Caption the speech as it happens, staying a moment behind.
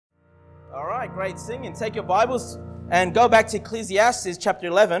All right, great singing. Take your Bibles and go back to Ecclesiastes chapter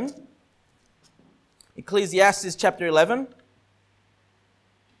 11. Ecclesiastes chapter 11.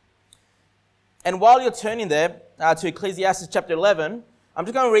 And while you're turning there to Ecclesiastes chapter 11, I'm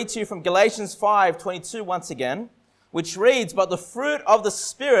just going to read to you from Galatians 5:22 once again, which reads, "But the fruit of the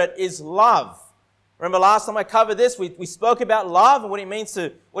Spirit is love." Remember last time I covered this, we spoke about love and what it means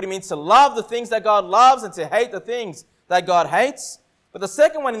to love the things that God loves and to hate the things that God hates. But the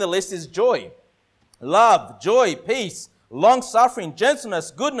second one in the list is joy. Love, joy, peace, long-suffering,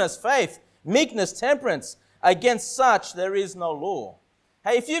 gentleness, goodness, faith, meekness, temperance. Against such there is no law.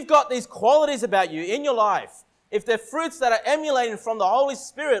 Hey, if you've got these qualities about you in your life, if they're fruits that are emulating from the Holy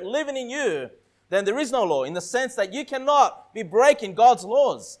Spirit living in you, then there is no law in the sense that you cannot be breaking God's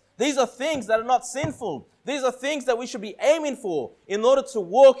laws. These are things that are not sinful. These are things that we should be aiming for in order to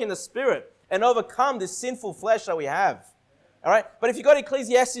walk in the Spirit and overcome this sinful flesh that we have. All right, but if you go to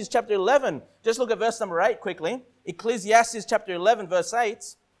Ecclesiastes chapter 11, just look at verse number 8 quickly. Ecclesiastes chapter 11, verse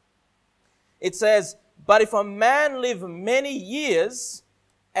 8. It says, "But if a man live many years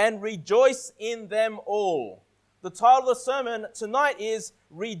and rejoice in them all." The title of the sermon tonight is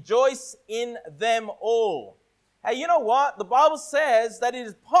 "Rejoice in them all." Hey, you know what? The Bible says that it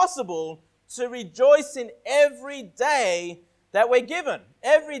is possible to rejoice in every day that we're given.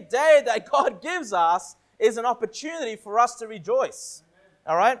 Every day that God gives us is an opportunity for us to rejoice.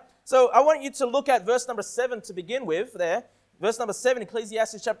 All right? So I want you to look at verse number 7 to begin with there. Verse number 7,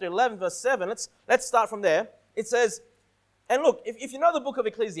 Ecclesiastes chapter 11, verse 7. Let's start from there. It says, and look, if you know the book of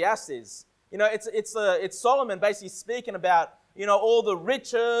Ecclesiastes, you know, it's Solomon basically speaking about, you know, all the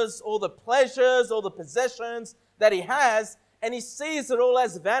riches, all the pleasures, all the possessions that he has, and he sees it all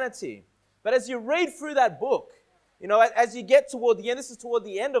as vanity. But as you read through that book, you know, as you get toward the end, this is toward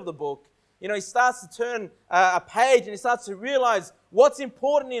the end of the book, you know, he starts to turn a page and he starts to realize what's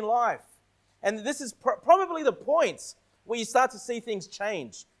important in life. And this is probably the point where you start to see things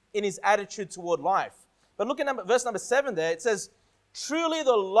change in his attitude toward life. But look at verse number 7 there. It says, "Truly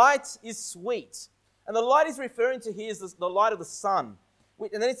the light is sweet." And the light is referring to here is the light of the sun.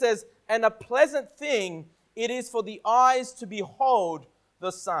 And then it says, "And a pleasant thing it is for the eyes to behold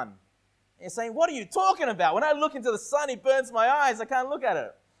the sun." And you're saying, what are you talking about? When I look into the sun, it burns my eyes. I can't look at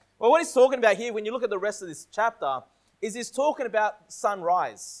it. Well, what he's talking about here, when you look at the rest of this chapter, is he's talking about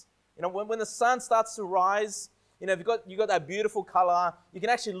sunrise. You know, when the sun starts to rise, you know, you've got that beautiful color. You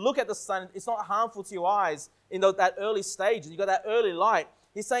can actually look at the sun. It's not harmful to your eyes in that early stage. You've got that early light.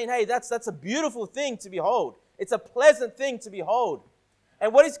 He's saying, hey, that's a beautiful thing to behold. It's a pleasant thing to behold.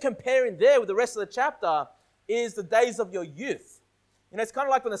 And what he's comparing there with the rest of the chapter is the days of your youth. You know, it's kind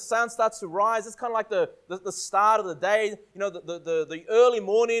of like when the sun starts to rise. It's kind of like the start of the day, you know, the early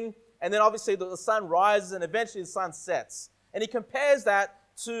morning, and then obviously the sun rises and eventually the sun sets. And he compares that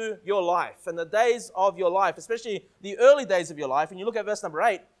to your life and the days of your life, especially the early days of your life. And you look at verse number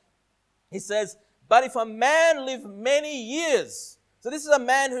 8, he says, "But if a man live many years," so this is a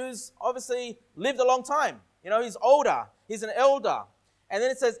man who's obviously lived a long time. You know, he's older, he's an elder. And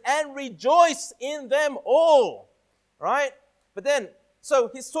then it says, "And rejoice in them all," right? But then, so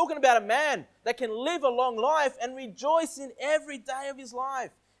he's talking about a man that can live a long life and rejoice in every day of his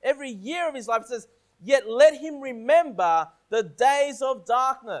life, every year of his life. It says, "Yet let him remember the days of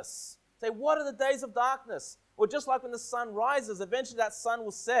darkness." Say, what are the days of darkness? Well, just like when the sun rises, eventually that sun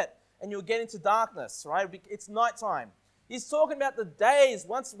will set and you'll get into darkness, right? It's nighttime. He's talking about the days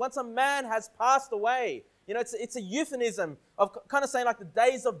once a man has passed away. You know, it's a euphemism of kind of saying like the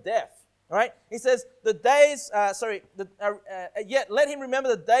days of death. All right? He says, "Yet let him remember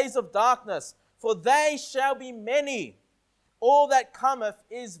the days of darkness, for they shall be many. All that cometh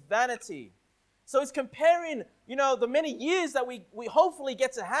is vanity." So he's comparing, you know, the many years that we hopefully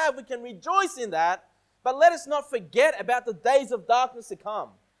get to have. We can rejoice in that, but let us not forget about the days of darkness to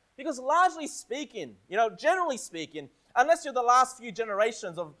come. Because largely speaking, you know, generally speaking, unless you're the last few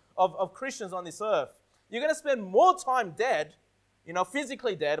generations of Christians on this earth, you're going to spend more time dead, you know,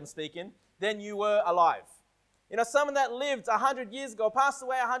 physically dead, I'm speaking, than you were alive. You know, someone that lived 100 years ago, passed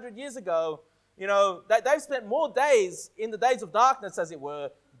away 100 years ago, you know, they've spent more days in the days of darkness, as it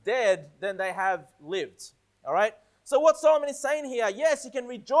were, dead than they have lived. All right? So what Solomon is saying here, yes, you can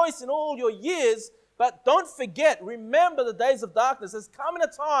rejoice in all your years, but don't forget, remember the days of darkness. There's coming a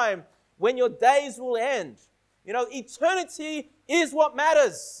time when your days will end. You know, eternity is what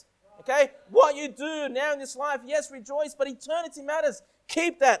matters. Okay? What you do now in this life, yes, rejoice, but eternity matters.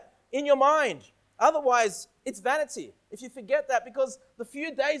 Keep that in your mind. Otherwise, it's vanity if you forget that, because the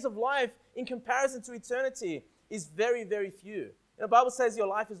few days of life in comparison to eternity is very, very few. You know, the Bible says your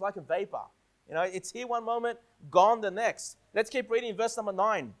life is like a vapor. You know, it's here one moment, gone the next. Let's keep reading verse number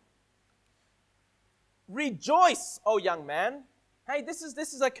 9. rejoice, O young man. Hey, this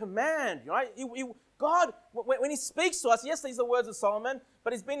is a command, right? God, when he speaks to us, yes, these are the words of Solomon,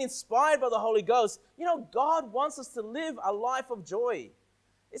 but he's been inspired by the Holy Ghost. God wants us to live a life of joy.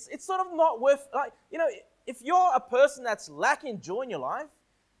 It's sort of not worth, if you're a person that's lacking joy in your life,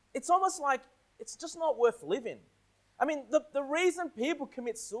 it's almost like it's just not worth living. I mean, the reason people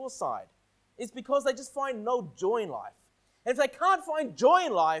commit suicide is because they just find no joy in life. And if they can't find joy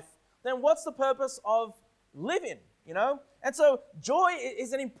in life, then what's the purpose of living, And so joy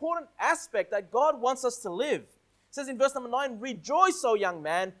is an important aspect that God wants us to live. It says in verse number 9, rejoice, O young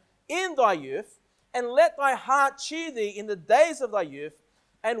man, in thy youth, and let thy heart cheer thee in the days of thy youth,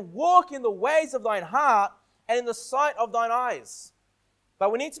 and walk in the ways of thine heart and in the sight of thine eyes.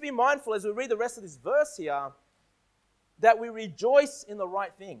 But we need to be mindful as we read the rest of this verse here that we rejoice in the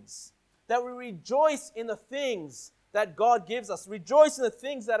right things, that we rejoice in the things that God gives us, rejoice in the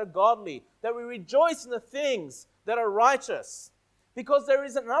things that are godly, that we rejoice in the things that are righteous, because there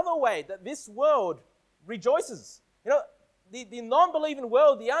is another way that this world rejoices. The non-believing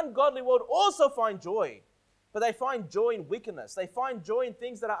world, the ungodly world also find joy. But they find joy in wickedness. They find joy in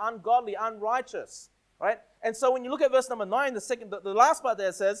things that are ungodly, unrighteous, right? And so when you look at verse number 9, the last part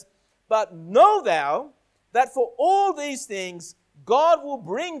there says, but know thou that for all these things God will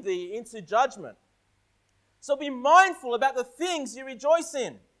bring thee into judgment. So be mindful about the things you rejoice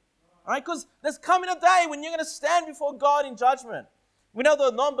in, all right? Because there's coming a day when you're going to stand before God in judgment. We know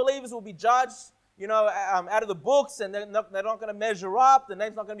the non-believers will be judged, out of the books, and they're not going to measure up. The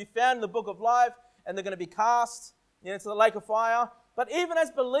name's not going to be found in the book of life. And they're going to be cast into the lake of fire. But even as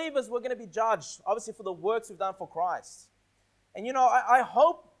believers, we're going to be judged, obviously, for the works we've done for Christ. And I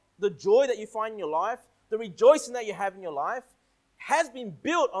hope the joy that you find in your life, the rejoicing that you have in your life, has been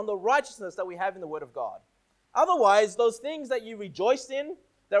built on the righteousness that we have in the Word of God. Otherwise, those things that you rejoiced in,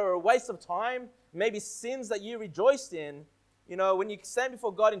 that were a waste of time, maybe sins that you rejoiced in, when you stand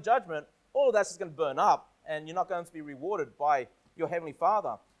before God in judgment, all of that's just going to burn up, and you're not going to be rewarded by your Heavenly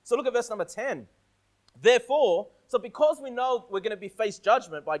Father. So look at verse number 10. Therefore, so because we know we're going to be faced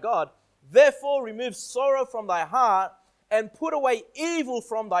judgment by God, therefore remove sorrow from thy heart and put away evil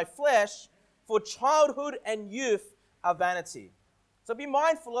from thy flesh, for childhood and youth are vanity. So be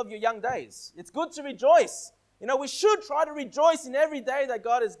mindful of your young days. It's good to rejoice. We should try to rejoice in every day that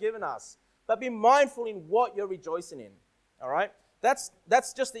God has given us, but be mindful in what you're rejoicing in. All right? That's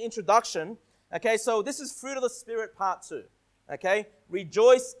just the introduction. Okay, so this is fruit of the Spirit part 2. Okay,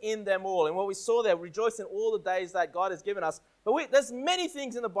 rejoice in them all. And what we saw there, rejoice in all the days that God has given us. But there's many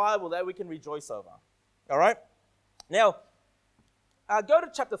things in the Bible that we can rejoice over. All right? Now, go to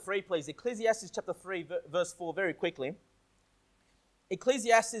chapter 3, please. Ecclesiastes chapter 3, verse 4, very quickly.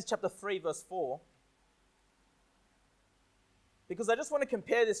 Ecclesiastes chapter 3, verse 4. Because I just want to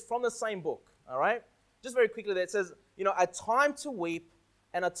compare this from the same book. All right? Just very quickly there, it says, a time to weep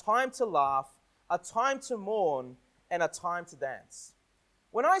and a time to laugh, a time to mourn, and a time to dance.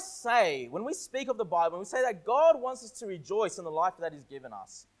 When we speak of the Bible, we say that God wants us to rejoice in the life that He's given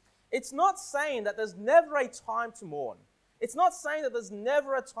us, it's not saying that there's never a time to mourn. It's not saying that there's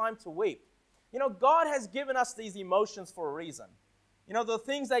never a time to weep. God has given us these emotions for a reason. The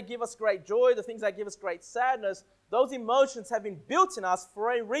things that give us great joy, the things that give us great sadness, those emotions have been built in us for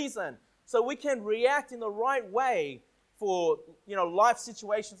a reason, so we can react in the right way for, life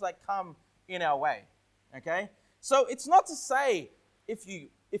situations that come in our way, okay? So it's not to say if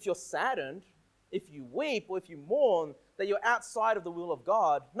you're saddened, if you weep, or if you mourn, that you're outside of the will of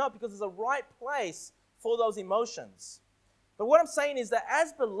God. No, because there's a right place for those emotions. But what I'm saying is that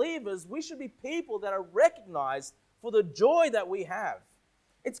as believers, we should be people that are recognized for the joy that we have.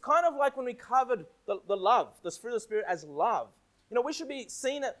 It's kind of like when we covered the love, the fruit of the Spirit as love. We should be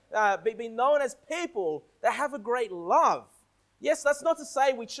seen, be known as people that have a great love. Yes, that's not to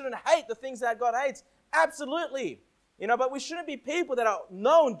say we shouldn't hate the things that God hates. Absolutely. But we shouldn't be people that are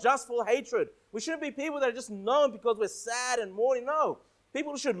known just for hatred. We shouldn't be people that are just known because we're sad and mourning. No.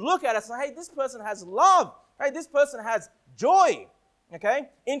 People should look at us and say, hey, this person has love. Hey, this person has joy. Okay?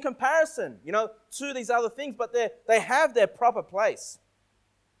 In comparison, to these other things, but they have their proper place.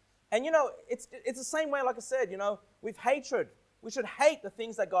 And, it's the same way, like I said, with hatred. We should hate the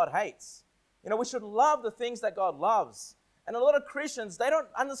things that God hates. We should love the things that God loves. And a lot of Christians, they don't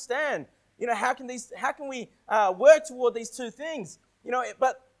understand, how can we work toward these two things?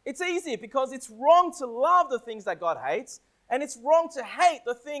 But it's easy because it's wrong to love the things that God hates, and it's wrong to hate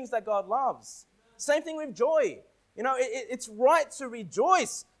the things that God loves. Same thing with joy. It's right to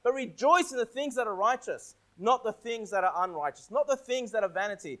rejoice, but rejoice in the things that are righteous, not the things that are unrighteous, not the things that are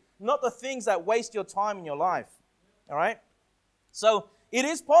vanity, not the things that waste your time in your life. All right? So, It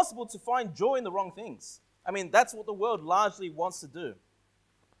is possible to find joy in the wrong things. I mean, that's what the world largely wants to do.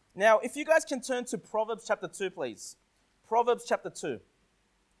 Now, if you guys can turn to Proverbs chapter 2, please. Proverbs chapter 2.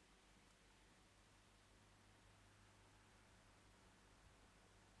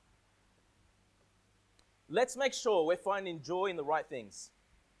 Let's make sure we're finding joy in the right things.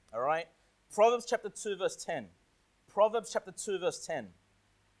 All right? Proverbs chapter 2, verse 10. Proverbs chapter 2, verse 10.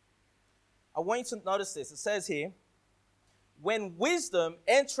 I want you to notice this. It says here, when wisdom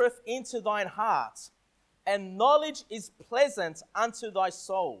entereth into thine heart, and knowledge is pleasant unto thy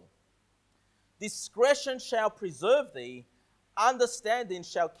soul, discretion shall preserve thee, understanding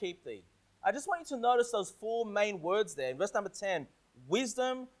shall keep thee. I just want you to notice those four main words there. In verse number 10,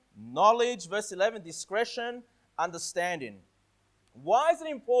 wisdom, knowledge. Verse 11, discretion, understanding. Why is it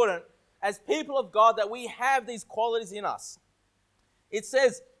important as people of God that we have these qualities in us? It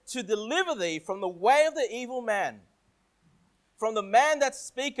says, to deliver thee from the way of the evil man, from the man that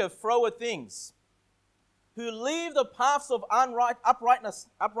speaketh froward things, who leave the paths of uprightness,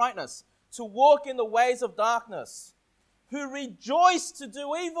 to walk in the ways of darkness, who rejoice to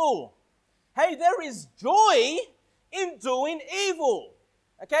do evil. Hey, there is joy in doing evil.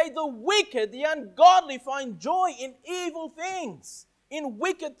 Okay, the wicked, the ungodly find joy in evil things, in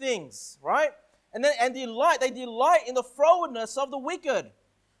wicked things, right? And they delight in the frowardness of the wicked,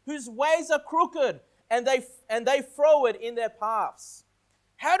 whose ways are crooked, and they froward in their paths.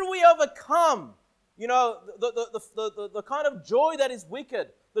 How do we overcome, the kind of joy that is wicked,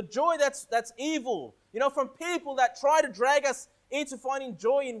 the joy that's evil, from people that try to drag us into finding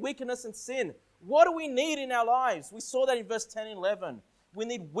joy in wickedness and sin? What do we need in our lives? We saw that in verse 10 and 11. We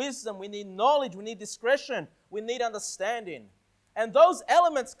need wisdom, we need knowledge, we need discretion, we need understanding. And those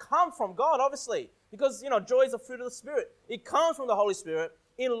elements come from God, obviously, because, joy is a fruit of the Spirit. It comes from the Holy Spirit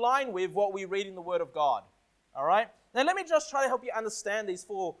in line with what we read in the Word of God. All right? Now, let me just try to help you understand these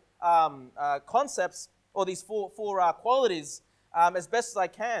four concepts, or these four qualities as best as I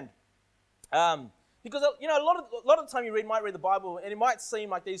can. Because, a lot of the time you might read the Bible, and it might seem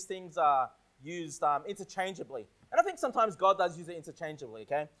like these things are used interchangeably. And I think sometimes God does use it interchangeably,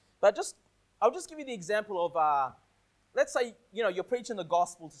 okay? But I'll just give you the example of, let's say, you're preaching the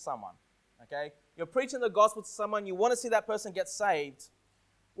gospel to someone, okay? You're preaching the gospel to someone, you want to see that person get saved.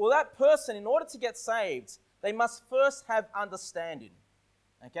 Well, that person, in order to get saved, they must first have understanding,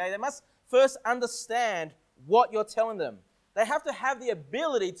 okay? They must first understand what you're telling them. They have to have the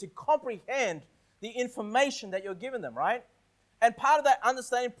ability to comprehend the information that you're giving them, right? And part of that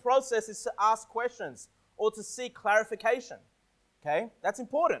understanding process is to ask questions or to seek clarification, okay? That's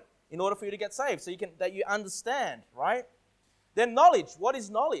important in order for you to get saved, so that you understand, right? Then knowledge. What is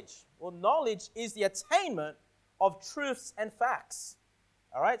knowledge? Well, knowledge is the attainment of truths and facts,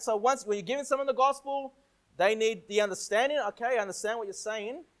 all right? So when you're giving someone the gospel, they need the understanding. Okay, I understand what you're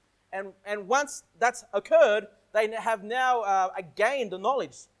saying. And once that's occurred, they have now gained the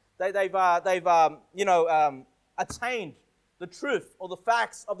knowledge. They've attained the truth or the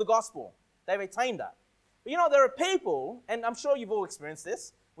facts of the gospel. They've attained that. But there are people, and I'm sure you've all experienced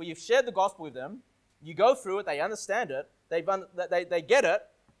this, where you've shared the gospel with them, you go through it, they understand it, they get it,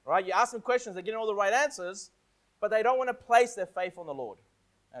 right? You ask them questions, they're getting all the right answers, but they don't want to place their faith on the Lord,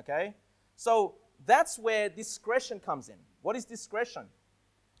 okay? So that's where discretion comes in. What is discretion?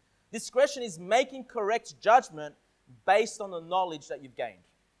 Discretion is making correct judgment based on the knowledge that you've gained.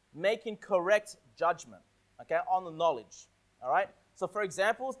 Making correct judgment, okay, on the knowledge, all right? So, for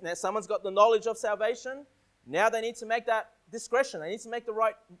example, now someone's got the knowledge of salvation. Now they need to make that discretion. They need to make the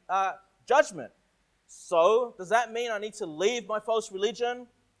right judgment. So, does that mean I need to leave my false religion?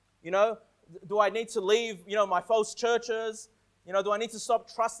 Do I need to leave, my false churches? Do I need to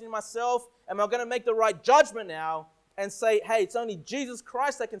stop trusting in myself? Am I going to make the right judgment now and say, hey, it's only Jesus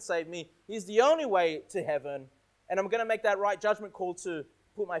Christ that can save me. He's the only way to heaven. And I'm going to make that right judgment call to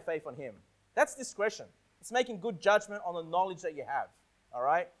put my faith on Him. That's discretion. It's making good judgment on the knowledge that you have, all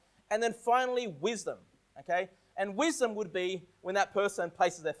right? And then finally, wisdom, okay? And wisdom would be when that person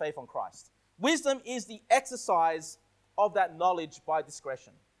places their faith on Christ. Wisdom is the exercise of that knowledge by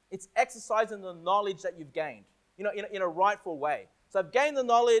discretion. It's exercising the knowledge that you've gained, in a rightful way. So I've gained the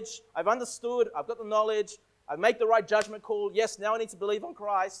knowledge, I've understood, I've got the knowledge, I make the right judgment call. Yes, now I need to believe on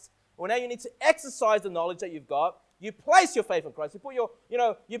Christ. Well, now you need to exercise the knowledge that you've got. You place your faith on Christ. You put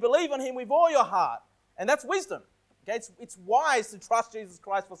you believe on Him with all your heart. And that's wisdom. Okay, it's wise to trust Jesus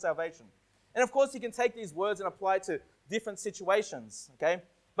Christ for salvation. And of course, you can take these words and apply it to different situations. Okay,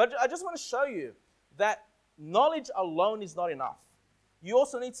 but I just want to show you that knowledge alone is not enough. You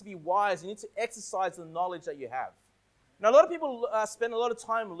also need to be wise. You need to exercise the knowledge that you have. Now, a lot of people spend a lot of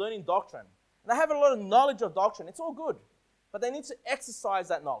time learning doctrine. And they have a lot of knowledge of doctrine. It's all good. but they need to exercise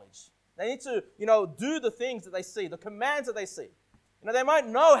that knowledge. They need to, do the things that they see, the commands that they see. They might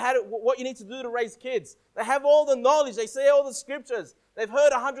know what you need to do to raise kids. They have all the knowledge. They say all the scriptures. They've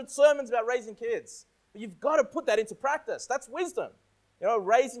heard 100 sermons about raising kids. But you've got to put that into practice. That's wisdom.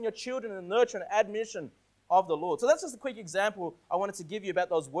 Raising your children in the nurture and admonition of the Lord. So that's just a quick example I wanted to give you about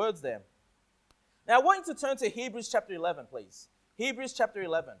those words there. Now, I want you to turn to Hebrews chapter 11, please. Hebrews chapter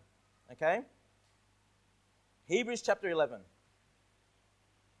 11, okay? Hebrews chapter 11.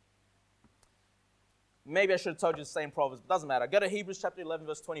 Maybe I should have told you the same Proverbs, but it doesn't matter. Go to Hebrews chapter 11,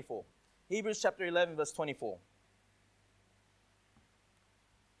 verse 24. Hebrews chapter 11, verse 24.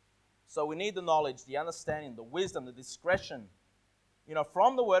 So we need the knowledge, the understanding, the wisdom, the discretion,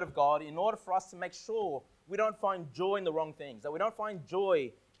 from the Word of God in order for us to make sure we don't find joy in the wrong things, that we don't find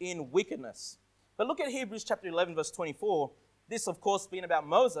joy in wickedness. But look at Hebrews chapter 11, verse 24. This, of course, being about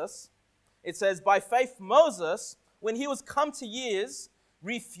Moses. It says, by faith Moses, when he was come to years,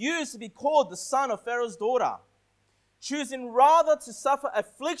 refused to be called the son of Pharaoh's daughter, choosing rather to suffer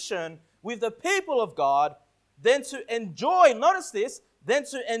affliction with the people of God than to enjoy, notice this, than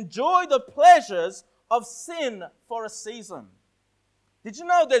to enjoy the pleasures of sin for a season. Did you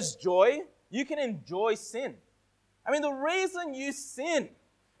know there's joy? You can enjoy sin. The reason you sin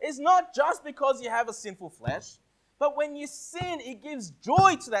is not just because you have a sinful flesh, but when you sin, it gives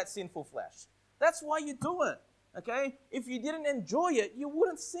joy to that sinful flesh. That's why you do it. Okay? If you didn't enjoy it, you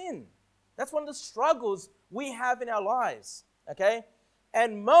wouldn't sin. That's one of the struggles we have in our lives. Okay?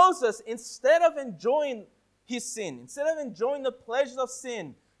 And Moses, instead of enjoying his sin, instead of enjoying the pleasures of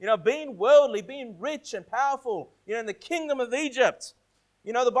sin, being worldly, being rich and powerful, in the kingdom of Egypt,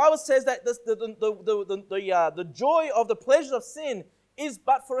 the Bible says that the joy of the pleasures of sin is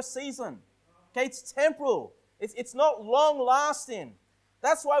but for a season. Okay? It's temporal. It's not long lasting.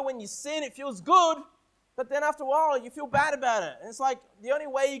 That's why when you sin, it feels good. But then after a while, you feel bad about it. And it's like the only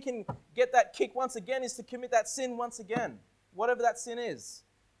way you can get that kick once again is to commit that sin once again, whatever that sin is.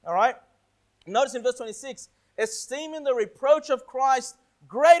 All right? Notice in verse 26, esteeming the reproach of Christ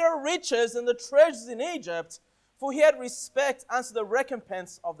greater riches than the treasures in Egypt, for he had respect unto the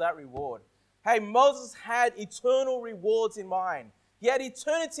recompense of that reward. Hey, Moses had eternal rewards in mind. He had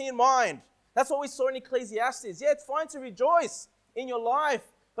eternity in mind. That's what we saw in Ecclesiastes. Yeah, it's fine to rejoice in your life,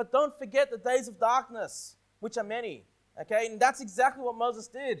 but don't forget the days of darkness, which are many. Okay? And that's exactly what Moses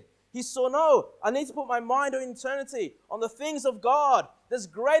did. He saw, no, I need to put my mind on eternity, on the things of God. There's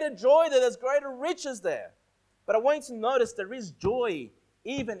greater joy there. There's greater riches there. But I want you to notice there is joy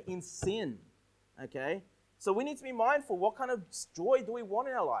even in sin. Okay? So we need to be mindful. What kind of joy do we want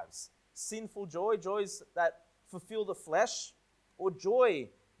in our lives? Sinful joy, joys that fulfill the flesh, or joy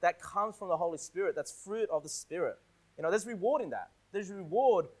that comes from the Holy Spirit, that's fruit of the Spirit. There's reward in that. There's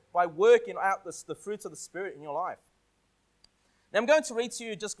reward by working out the fruits of the Spirit in your life. Now I'm going to read to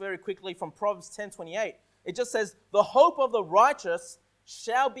you just very quickly from Proverbs 10:28. It just says, the hope of the righteous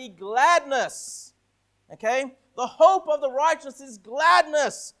shall be gladness. Okay? The hope of the righteous is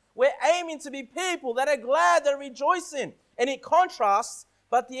gladness. We're aiming to be people that are glad, that are rejoicing. And it contrasts,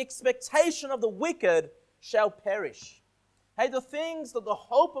 but the expectation of the wicked shall perish. Hey, the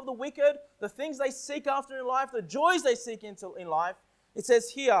hope of the wicked, the things they seek after in life, the joys they seek into in life, it says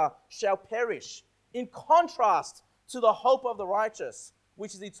here, shall perish. In contrast to the hope of the righteous,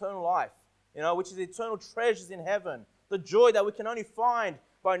 which is eternal life, which is eternal treasures in heaven. The joy that we can only find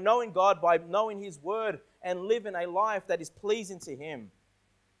by knowing God, by knowing His Word, and living a life that is pleasing to Him.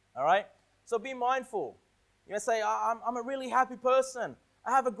 All right? So be mindful. You may say, I'm a really happy person.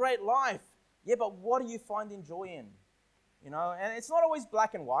 I have a great life. Yeah, but what are you finding joy in? And it's not always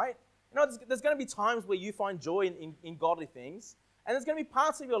black and white. There's going to be times where you find joy in godly things. And there's going to be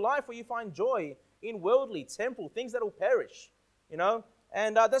parts of your life where you find joy in worldly, temporal, things that will perish.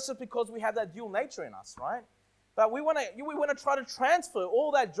 And that's just because we have that dual nature in us, right? But we want to try to transfer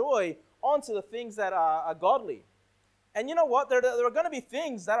all that joy onto the things that are godly. And you know what? There are going to be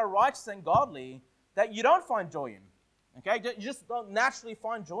things that are righteous and godly that you don't find joy in. Okay? You just don't naturally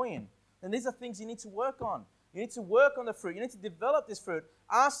find joy in. And these are things you need to work on. You need to work on the fruit. You need to develop this fruit.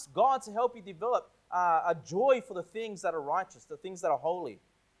 Ask God to help you develop a joy for the things that are righteous, the things that are holy.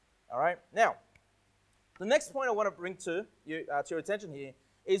 All right? Now, the next point I want to bring to your attention here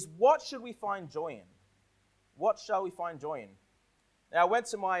is, what should we find joy in? What shall we find joy in? Now, I went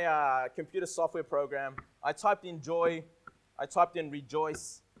to my computer software program. I typed in joy. I typed in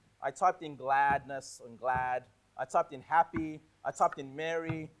rejoice. I typed in gladness and glad. I typed in happy. I typed in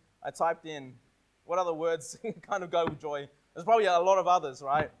merry. I typed in, what other words kind of go with joy? There's probably a lot of others,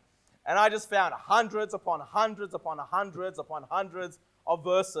 right? And I just found hundreds upon hundreds upon hundreds upon hundreds of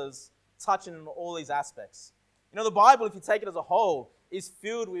verses touching on all these aspects. You know, the Bible, if you take it as a whole, is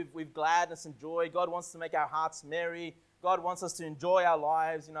filled with gladness and joy. God wants to make our hearts merry. God wants us to enjoy our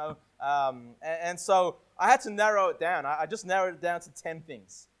lives, you know. And so I had to narrow it down. I just narrowed it down to 10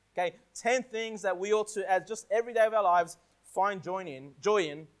 things. Okay, 10 things that we ought to, as just every day of our lives, find joy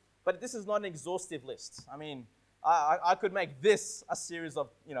in. But this is not an exhaustive list. I mean, I could make this a series of,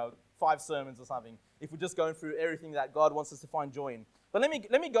 5 sermons or something if we're just going through everything that God wants us to find joy in. But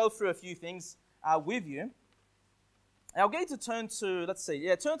let me go through a few things with you. And I'll get you to turn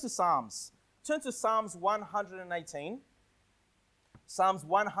to Psalms. Turn to Psalms 118. Psalms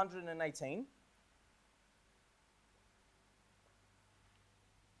 118.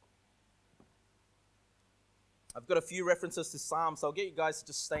 I've got a few references to Psalms, so I'll get you guys to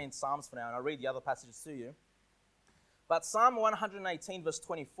just stay in Psalms for now, and I'll read the other passages to you. But Psalm 118, verse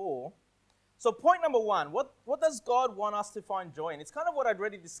 24. So point number 1, what does God want us to find joy in? It's kind of what I'd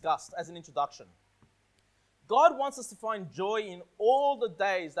already discussed as an introduction. God wants us to find joy in all the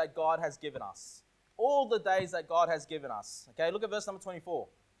days that God has given us. All the days that God has given us. Okay, look at verse number 24.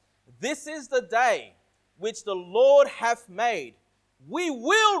 This is the day which the Lord hath made. We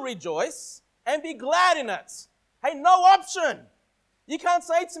will rejoice and be glad in it. Hey, no option. You can't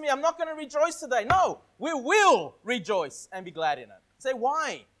say to me, I'm not going to rejoice today. No, we will rejoice and be glad in it. Say,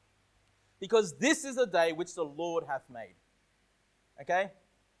 why? Because this is the day which the Lord hath made. Okay?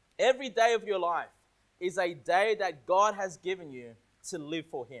 Every day of your life is a day that God has given you to live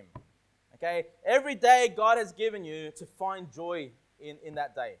for Him. Okay? Every day God has given you to find joy in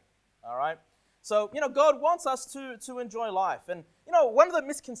that day. All right? So, God wants us to enjoy life. And, one of the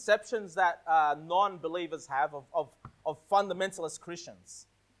misconceptions that non-believers have of fundamentalist Christians,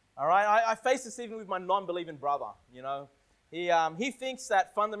 all right? I face this even with my non-believing brother, He thinks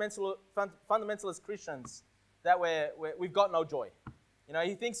that fundamentalist Christians, that we've got no joy.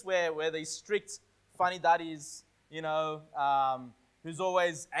 He thinks we're these strict, funny daddies, who's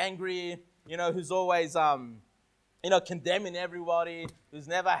always angry, who's always, condemning everybody, who's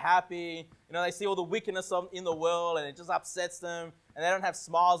never happy. They see all the wickedness in the world and it just upsets them and they don't have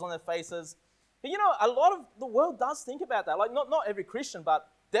smiles on their faces. But, a lot of the world does think about that. Like, not every Christian, but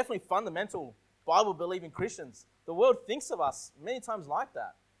definitely fundamental Bible-believing Christians. The world thinks of us many times like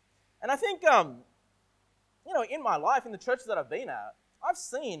that. And I think, in my life, in the churches that I've been at, I've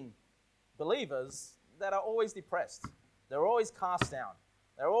seen believers that are always depressed. They're always cast down.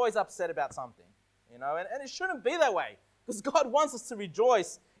 They're always upset about something. And it shouldn't be that way because God wants us to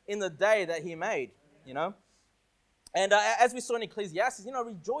rejoice in the day that He made, And as we saw in Ecclesiastes,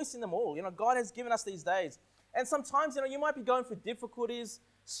 rejoice in them all. God has given us these days. And sometimes, you might be going through difficulties,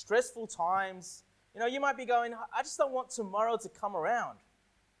 stressful times. You might be going, I just don't want tomorrow to come around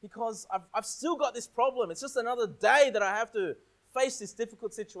because I've still got this problem. It's just another day that I have to face this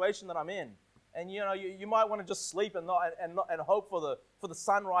difficult situation that I'm in. And, you might want to just sleep and hope for the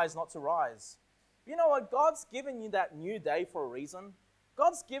sunrise not to rise. You know what? God's given you that new day for a reason.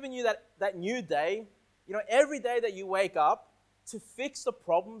 God's given you that new day, every day that you wake up to fix the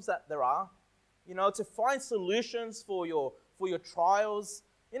problems that there are, to find solutions for your trials,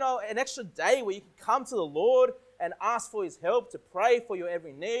 an extra day where you can come to the Lord and ask for His help, to pray for your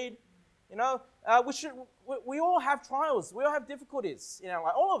every need. We all have trials. We all have difficulties,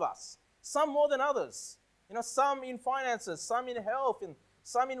 like all of us. Some more than others. Some in finances, some in health, and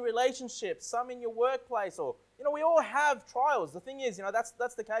some in relationships, some in your workplace, or, we all have trials. The thing is,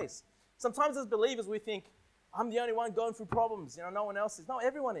 that's the case. Sometimes as believers, we think, I'm the only one going through problems, no one else is. No,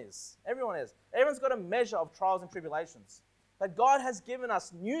 everyone is. Everyone is. Everyone's got a measure of trials and tribulations. But God has given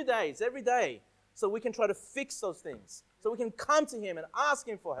us new days every day so we can try to fix those things. So we can come to Him and ask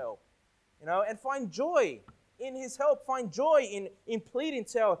Him for help, and find joy in His help, find joy in pleading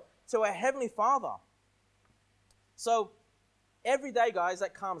to our Heavenly Father. So, every day, guys,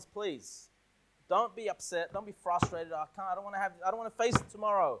 that comes, please, don't be upset. Don't be frustrated. I don't want to face it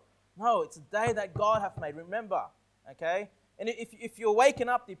tomorrow. No, it's a day that God hath made. Remember, okay? And if you're waking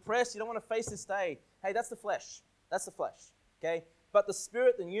up depressed, you don't want to face this day. Hey, that's the flesh. That's the flesh, okay? But the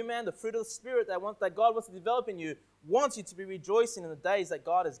Spirit, the new man, the fruit of the Spirit that God wants to develop in you, wants you to be rejoicing in the days that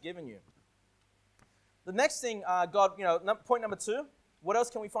God has given you. The next thing, point number 2. What else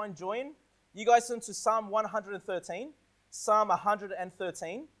can we find joy in? You guys turn to Psalm 113. Psalm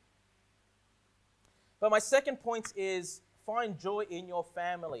 113. But my second point is find joy in your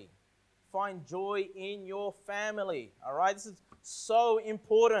family. Find joy in your family. All right? This is so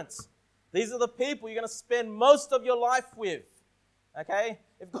important. These are the people you're going to spend most of your life with. Okay?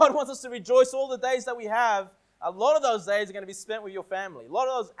 If God wants us to rejoice all the days that we have, a lot of those days are going to be spent with your family. A lot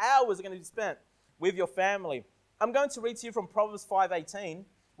of those hours are going to be spent with your family. I'm going to read to you from Proverbs 5:18,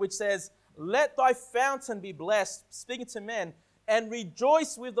 which says, Let thy fountain be blessed, speaking to men, and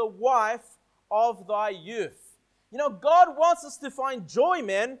rejoice with the wife of thy youth. You know, God wants us to find joy,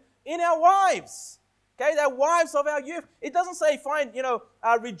 men, in our wives. Okay, the wives of our youth. It doesn't say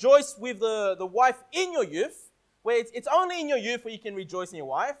rejoice with the wife in your youth, where it's only in your youth where you can rejoice in your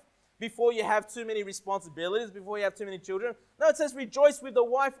wife, before you have too many responsibilities, before you have too many children. No, it says rejoice with the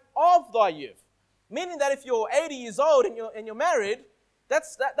wife of thy youth. Meaning that if you're 80 years old and you're married,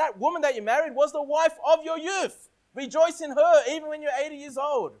 that woman that you married was the wife of your youth. Rejoice in her even when you're 80 years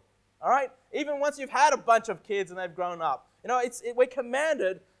old. All right? Even once you've had a bunch of kids and they've grown up. You know, we're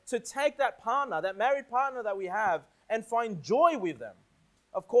commanded to take that partner, that married partner that we have, and find joy with them.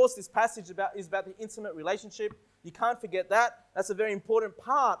 Of course, this passage is about the intimate relationship. You can't forget that. That's a very important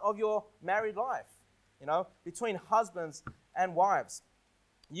part of your married life, you know, between husbands and wives.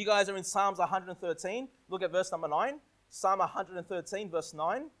 You guys are in Psalms 113. Look at verse number 9. Psalm 113, verse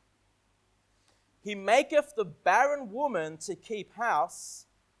 9. He maketh the barren woman to keep house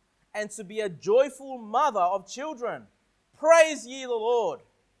and to be a joyful mother of children. Praise ye the Lord.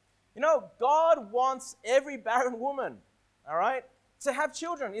 You know, God wants every barren woman, all right, to have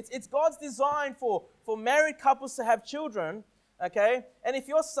children. It's God's design for married couples to have children, okay? And if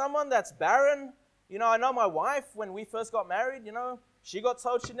you're someone that's barren, you know, I know my wife, when we first got married, you know, she got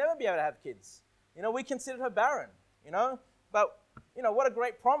told she'd never be able to have kids. You know, we considered her barren, you know. But, you know, what a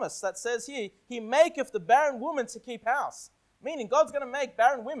great promise that says here, he maketh the barren woman to keep house. Meaning God's going to make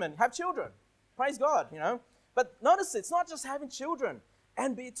barren women have children. Praise God, you know. But notice it's not just having children,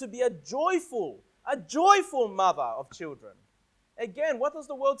 and to be a joyful mother of children. Again, what does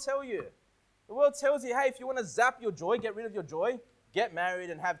the world tell you? The world tells you, hey, if you want to zap your joy, get rid of your joy, get married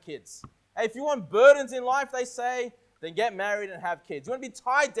and have kids. Hey, if you want burdens in life, they say, then get married and have kids. You want to be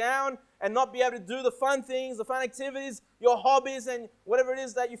tied down and not be able to do the fun things, the fun activities, your hobbies, and whatever it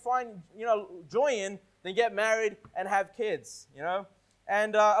is that you find, you know, joy in, then get married and have kids, you know.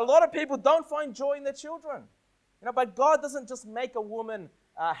 And a lot of people don't find joy in their children. You know, but God doesn't just make a woman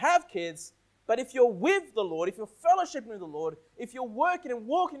have kids, but if you're with the Lord, if you're fellowshipping with the Lord, if you're working and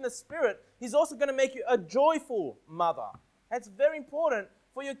walking in the Spirit, He's also going to make you a joyful mother. And it's very important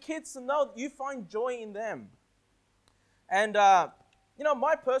for your kids to know that you find joy in them. And, you know,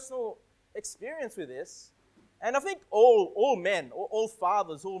 my personal experience with this, and I think all men, all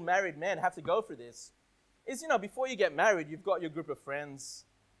fathers, all married men have to go through this, is, you know, before you get married, you've got your group of friends,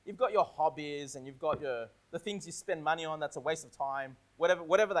 you've got your hobbies, and you've got the things you spend money on that's a waste of time,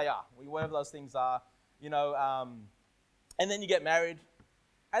 whatever they are, whatever those things are, you know, and then you get married,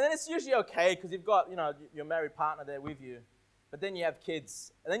 and then it's usually okay because you've got, you know, your married partner there with you, but then you have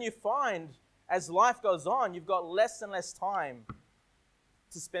kids, and then you find as life goes on, you've got less and less time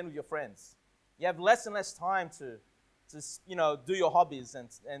to spend with your friends. You have less and less time to you know, do your hobbies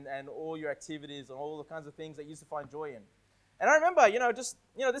and all your activities and all the kinds of things that you used to find joy in. And I remember, you know, this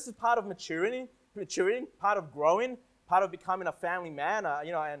is part of maturing, part of growing, part of becoming a family man,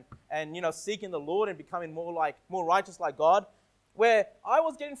 you know, and you know, seeking the Lord and becoming more righteous like God, where I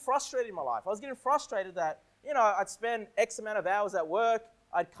was getting frustrated in my life. I was getting frustrated that, you know, I'd spend X amount of hours at work,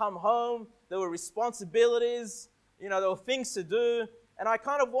 I'd come home, there were responsibilities, you know, there were things to do, and I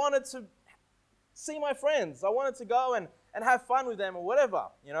kind of wanted to see my friends. I wanted to go and have fun with them or whatever,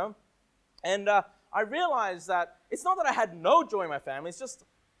 you know. And I realized that it's not that I had no joy in my family, it's just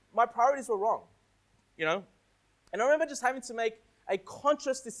my priorities were wrong, you know. And I remember just having to make a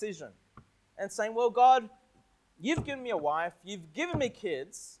conscious decision and saying, well, God, you've given me a wife, you've given me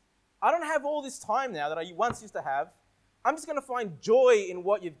kids, I don't have all this time now that I once used to have. I'm just going to find joy in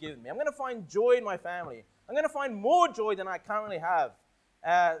what you've given me. I'm going to find joy in my family. I'm going to find more joy than I currently have.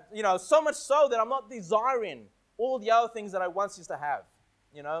 You know, so much so that I'm not desiring all the other things that I once used to have,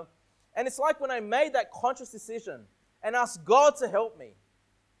 you know. And it's like when I made that conscious decision and asked God to help me,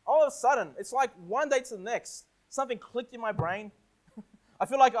 all of a sudden, it's like one day to the next, something clicked in my brain. I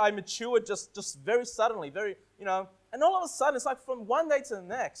feel like I matured just very suddenly, you know. And all of a sudden, it's like from one day to the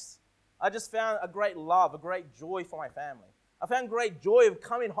next, I just found a great love, a great joy for my family. I found great joy of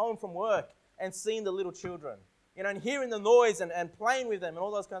coming home from work and seeing the little children, you know, and hearing the noise and playing with them and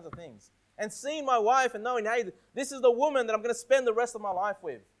all those kinds of things. And seeing my wife and knowing, hey, this is the woman that I'm going to spend the rest of my life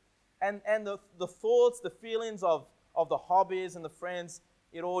with. And the thoughts, the feelings of the hobbies and the friends,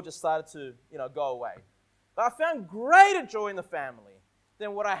 it all just started to, you know, go away. But I found greater joy in the family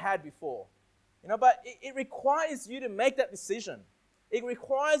than what I had before. You know, but it requires you to make that decision. It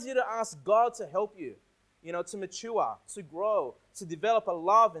requires you to ask God to help you, you know, to mature, to grow, to develop a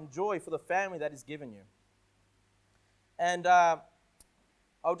love and joy for the family that He's given you. And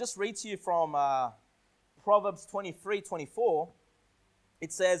I'll just read to you from Proverbs 23:24.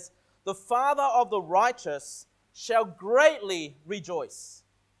 It says, the Father of the righteous shall greatly rejoice.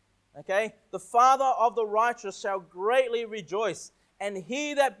 Okay? The Father of the righteous shall greatly rejoice, and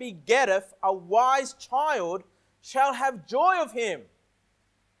he that begetteth a wise child shall have joy of him.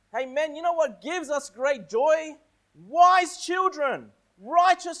 Hey, men, you know what gives us great joy? Wise children,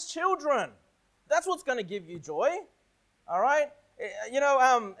 righteous children. That's what's going to give you joy. All right?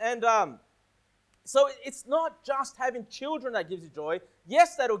 So it's not just having children that gives you joy.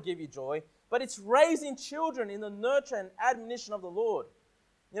 Yes, that'll give you joy, but it's raising children in the nurture and admonition of the Lord.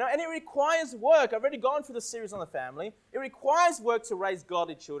 And it requires work. I've already gone through the series on the family. It requires work to raise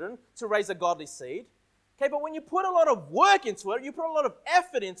godly children, to raise a godly seed. Okay, but when you put a lot of work into it, you put a lot of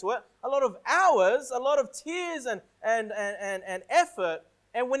effort into it, a lot of hours, a lot of tears and effort,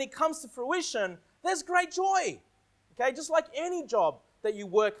 and when it comes to fruition, there's great joy. Okay, just like any job that you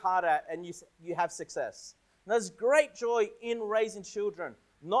work hard at and you have success. And there's great joy in raising children,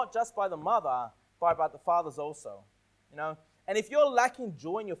 not just by the mother, but by the fathers also. And if you're lacking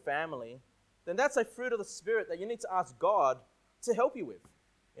joy in your family, then that's a fruit of the Spirit that you need to ask God to help you with.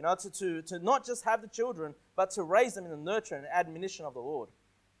 To not just have the children, but to raise them in the nurture and admonition of the Lord.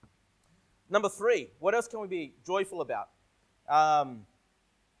 Number 3, what else can we be joyful about?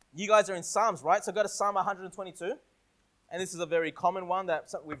 You guys are in Psalms, right? So go to Psalm 122. And this is a very common one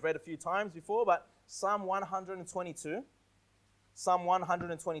that we've read a few times before, but Psalm 122. Psalm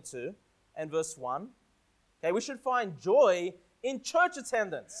 122 and verse 1. Okay, we should find joy in church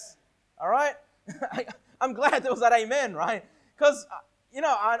attendance. All right? I'm glad there was that amen, right? Because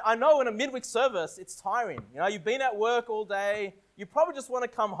I know in a midweek service, it's tiring. You've been at work all day. You probably just want to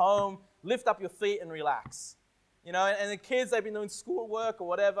come home, lift up your feet and relax. And the kids, they've been doing schoolwork or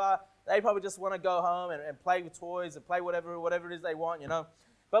whatever. They probably just want to go home and play with toys and play whatever it is they want,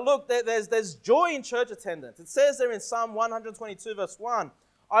 But look, there's joy in church attendance. It says there in Psalm 122 verse 1,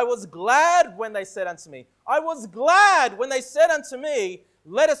 I was glad when they said unto me. I was glad when they said unto me,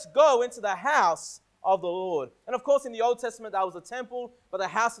 let us go into the house of the Lord. And of course, in the Old Testament, that was the temple, but the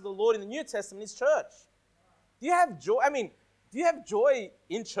house of the Lord in the New Testament is church. Do you have joy? Do you have joy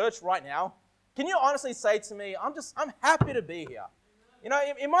in church right now? Can you honestly say to me, I'm happy to be here.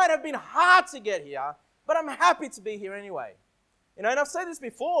 It might have been hard to get here, but I'm happy to be here anyway. And I've said this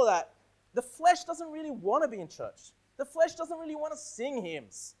before, that the flesh doesn't really want to be in church. The flesh doesn't really want to sing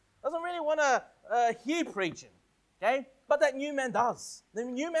hymns, doesn't really want to hear preaching, okay? But that new man does. The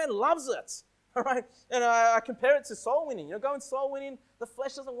new man loves it. All right, and I compare it to soul winning. Going soul winning, the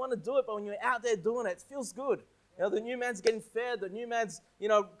flesh doesn't want to do it, but when you're out there doing it, it feels good. The new man's getting fed. The new man's,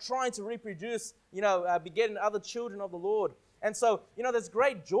 trying to reproduce, begetting other children of the Lord. And so, there's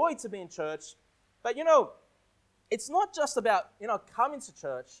great joy to be in church. But, it's not just about, coming to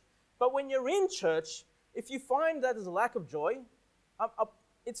church. But when you're in church, if you find that there's a lack of joy,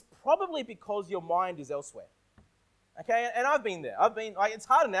 it's probably because your mind is elsewhere. Okay, and I've been there. It's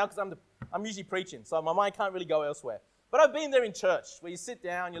harder now because I'm usually preaching, so my mind can't really go elsewhere. But I've been there in church, where you sit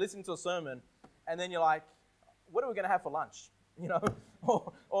down, you're listening to a sermon, and then you're like, what are we going to have for lunch?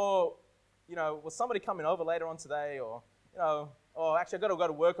 Or was somebody coming over later on today? Or actually I've got to go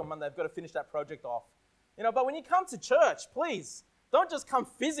to work on Monday, I've got to finish that project off. But when you come to church, please, don't just come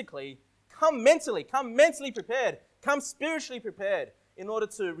physically, come mentally prepared, come spiritually prepared, in order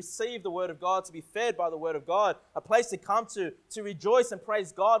to receive the Word of God, to be fed by the Word of God, a place to come to rejoice and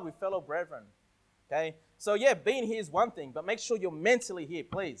praise God with fellow brethren. Okay? So yeah, being here is one thing, but make sure you're mentally here,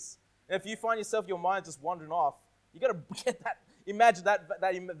 please. And if you find yourself, your mind just wandering off, you got to get that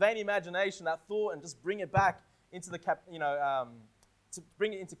vain imagination, that thought, and just bring it back into the to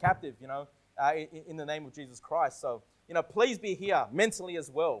bring it into captive, in the name of Jesus Christ. So, please be here mentally as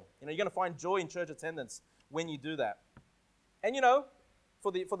well. You're going to find joy in church attendance when you do that. And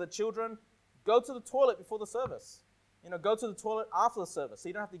for the children, go to the toilet before the service. Go to the toilet after the service, so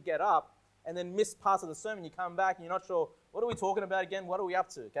you don't have to get up and then miss parts of the sermon. You come back and you're not sure, what are we talking about again? What are we up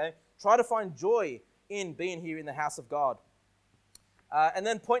to? Okay, try to find joy in being here in the house of God. And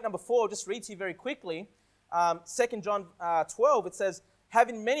then point number 4, I'll just read to you very quickly. 2 John 12, it says,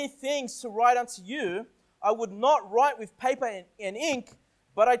 having many things to write unto you, I would not write with paper and ink,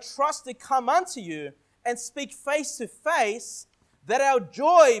 but I trust to come unto you and speak face to face, that our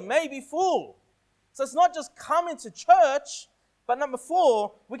joy may be full. So it's not just coming to church, but number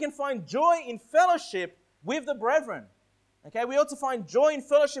 4, we can find joy in fellowship with the brethren. Okay, we ought to find joy in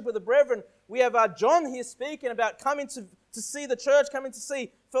fellowship with the brethren. We have John here speaking about coming to see the church, coming to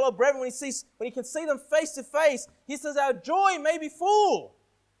see fellow brethren. When he can see them face to face, he says our joy may be full.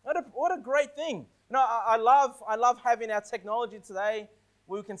 What a great thing. I love having our technology today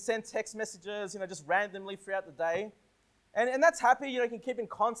where we can send text messages, just randomly throughout the day. And that's happy. You can keep in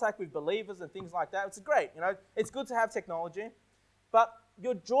contact with believers and things like that. It's great. It's good to have technology. But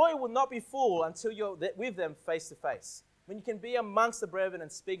your joy will not be full until you're with them face to face. When you can be amongst the brethren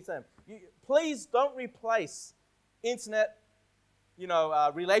and speak to them. Please don't replace internet,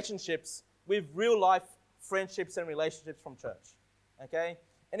 relationships with real life friendships and relationships from church. Okay?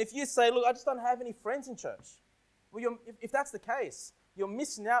 And if you say, look, I just don't have any friends in church. Well, if that's the case, you're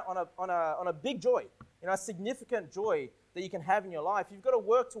missing out on a big joy, a significant joy that you can have in your life. You've got to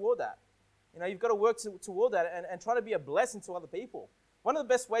work toward that. You've got to work toward that and try to be a blessing to other people. One of the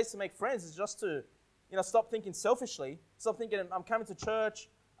best ways to make friends is just to, stop thinking selfishly. Stop thinking, I'm coming to church,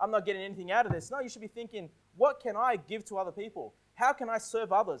 I'm not getting anything out of this. No, you should be thinking, what can I give to other people? How can I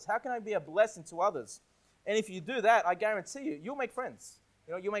serve others? How can I be a blessing to others? And if you do that, I guarantee you'll make friends.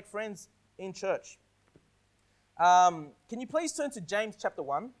 You'll make friends in church. Can you please turn to James chapter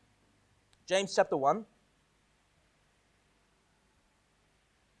 1? James chapter 1.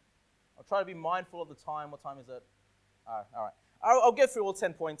 I'll try to be mindful of the time. What time is it? All right. I'll get through all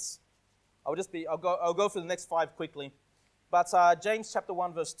 10 points. I'll go through the next 5 quickly. But James chapter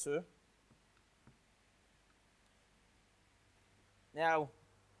 1 verse 2. Now,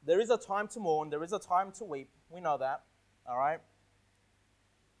 there is a time to mourn. There is a time to weep. We know that. All right.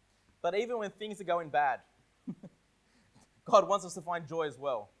 But even when things are going bad, God wants us to find joy as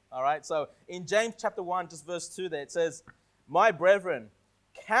well. All right. So in James chapter 1, just verse 2 there, it says, "My brethren,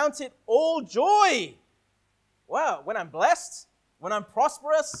 count it all joy." Wow, when I'm blessed, when I'm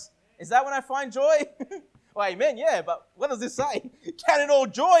prosperous, is that when I find joy? Well, amen, yeah, but what does this say? Count it all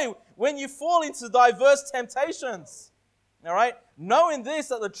joy when you fall into diverse temptations. All right? Knowing this,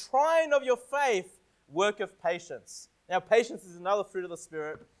 that the trying of your faith worketh patience. Now, patience is another fruit of the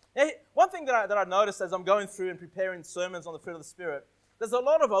Spirit. Now, one thing that I noticed as I'm going through and preparing sermons on the fruit of the Spirit, there's a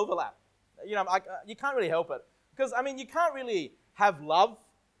lot of overlap. You can't really help it. Because, you can't really have love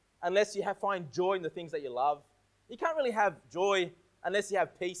unless you find joy in the things that you love. You can't really have joy unless you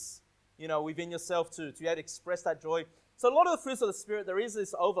have peace, within yourself to be able to express that joy. So a lot of the fruits of the Spirit, there is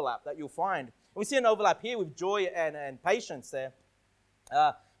this overlap that you'll find. And we see an overlap here with joy and patience there.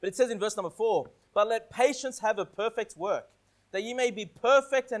 But it says in verse number 4, "But let patience have a perfect work, that ye may be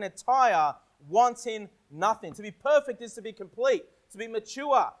perfect and entire, wanting nothing." To be perfect is to be complete, to be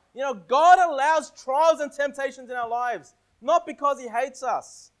mature. God allows trials and temptations in our lives, not because He hates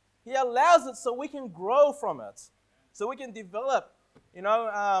us. He allows it so we can grow from it, so we can develop.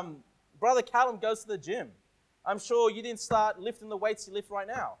 Brother Callum goes to the gym. I'm sure you didn't start lifting the weights you lift right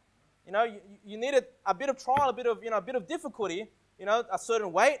now. You needed a bit of trial, a bit of difficulty, a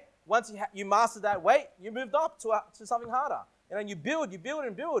certain weight. Once you mastered that weight, you moved up to something harder. You build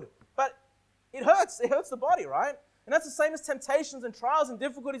and build. But it hurts. It hurts the body, right? And that's the same as temptations and trials and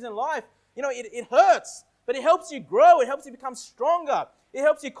difficulties in life. It hurts, but it helps you grow. It helps you become stronger. It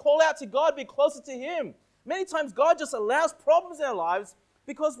helps you call out to God, be closer to Him. Many times God just allows problems in our lives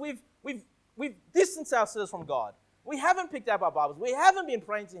because we've distanced ourselves from God. We haven't picked up our Bibles. We haven't been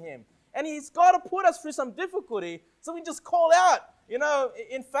praying to Him. And He's got to put us through some difficulty so we just call out,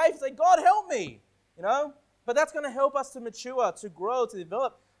 in faith, say, "God, help me." But that's going to help us to mature, to grow, to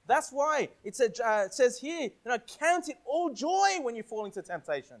develop. That's why it says here, count it all joy when you fall into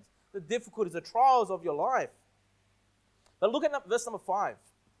temptations, the difficulties, the trials of your life. But look at verse number 5.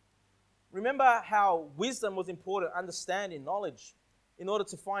 Remember how wisdom was important, understanding, knowledge, in order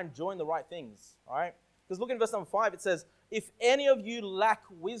to find joy in the right things, all right? Because look in verse number 5, it says, "If any of you lack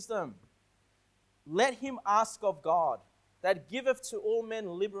wisdom, let him ask of God, that giveth to all men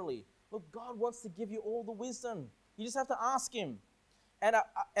liberally." Look, God wants to give you all the wisdom. You just have to ask Him.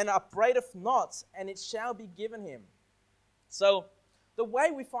 "And upbraideth not, and it shall be given him." So the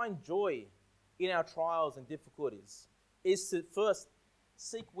way we find joy in our trials and difficulties is to first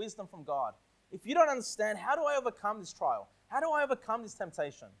seek wisdom from God. If you don't understand, how do I overcome this trial? How do I overcome this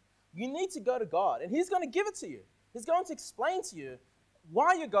temptation? You need to go to God, and He's going to give it to you. He's going to explain to you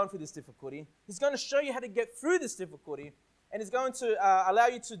why you're going through this difficulty. He's going to show you how to get through this difficulty, and He's going to allow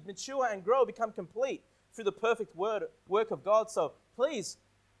you to mature and grow, become complete through the perfect work of God. So please,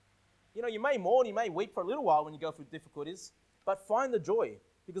 you may mourn, you may weep for a little while when you go through difficulties, but find the joy,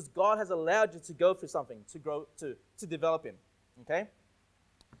 because God has allowed you to go through something, to grow, to develop in. Okay?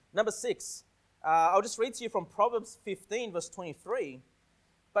 Number 6, I'll just read to you from Proverbs 15, verse 23.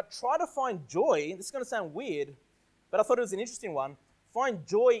 "But try to find joy," this is going to sound weird, but I thought it was an interesting one. "Find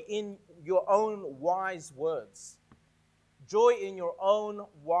joy in your own wise words." Joy in your own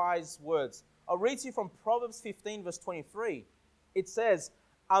wise words. I'll read to you from Proverbs 15, verse 23. It says,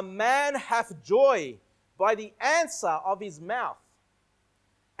 "A man hath joy by the answer of his mouth,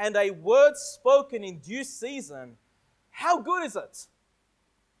 and a word spoken in due season how good is it?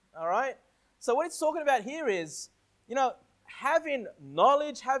 All right? So what it's talking about here is, having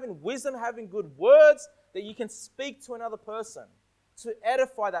knowledge, having wisdom, having good words that you can speak to another person, to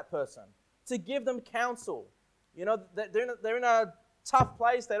edify that person, to give them counsel. They're in a tough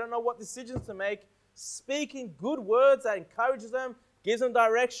place. They don't know what decisions to make. Speaking good words that encourages them, gives them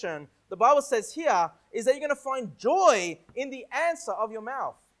direction. The Bible says here is that you're going to find joy in the answer of your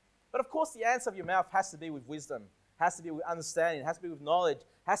mouth. But of course, the answer of your mouth has to be with wisdom, has to be with understanding, has to be with knowledge,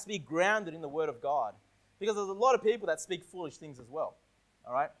 has to be grounded in the Word of God. Because there's a lot of people that speak foolish things as well.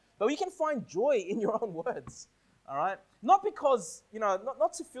 All right? But we can find joy in your own words. All right? Not because,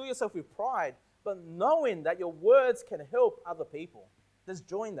 not to fill yourself with pride, but knowing that your words can help other people. There's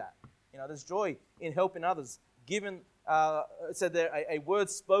joy in that. There's joy in helping others. Given, it said there, a word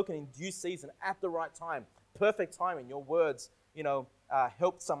spoken in due season at the right time. Perfect timing. Your words,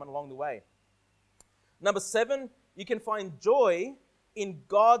 helped someone along the way. Number 7, you can find joy in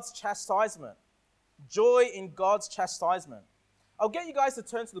God's chastisement. Joy in God's chastisement. I'll get you guys to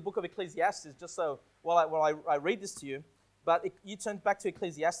turn to the book of Ecclesiastes just so while I read this to you. But you turn back to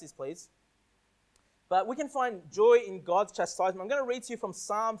Ecclesiastes, please. But we can find joy in God's chastisement. I'm going to read to you from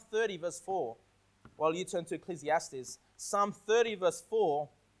Psalm 30, verse 4, while you turn to Ecclesiastes. Psalm 30, verse 4,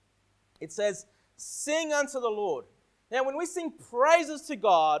 it says, "Sing unto the Lord." Now, when we sing praises to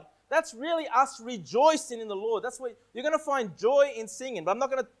God, that's really us rejoicing in the Lord. That's what you're going to find joy in singing. But I'm not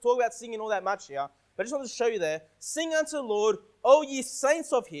going to talk about singing all that much here. But I just wanted to show you there. "Sing unto the Lord, O ye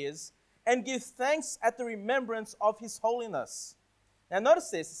saints of his, and give thanks at the remembrance of his holiness." Now notice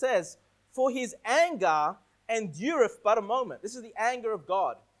this. It says, "For his anger endureth but a moment." This is the anger of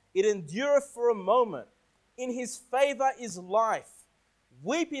God. "It endureth for a moment. In his favor is life.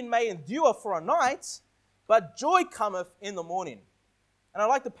 Weeping may endure for a night, but joy cometh in the morning." And I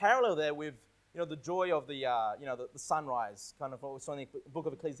like the parallel there with, the joy of the sunrise, kind of what we saw in the book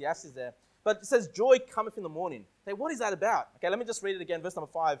of Ecclesiastes there. But it says, joy cometh in the morning. Okay, what is that about? Okay, let me just read it again, verse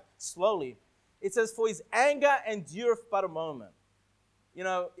number 5, slowly. It says, "For his anger endureth but a moment."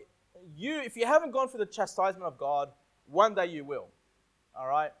 If you haven't gone through the chastisement of God, one day you will. All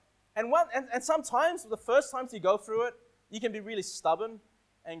right? And sometimes, the first times you go through it, you can be really stubborn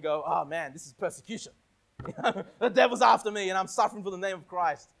and go, "Oh man, this is persecution. The devil's after me and I'm suffering for the name of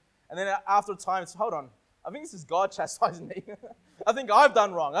Christ." And then after a time, it's, hold on, I think this is God chastising me. I think I've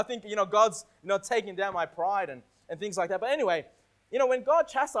done wrong. I think, God's, taking down my pride and things like that. But anyway, when God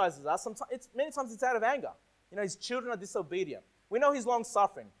chastises us, many times it's out of anger. His children are disobedient. We know he's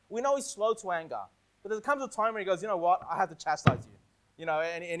long-suffering. We know he's slow to anger. But there comes a time where he goes, "You know what? I have to chastise you."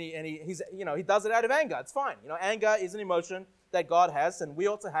 He does it out of anger. It's fine. Anger is an emotion that God has and we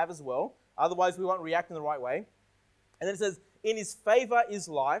ought to have as well. Otherwise, we won't react in the right way. And then it says, "In his favor is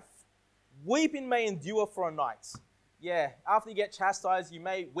life. Weeping may endure for a night." Yeah, after you get chastised, you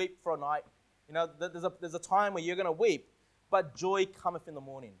may weep for a night. There's a time where you're going to weep, but joy cometh in the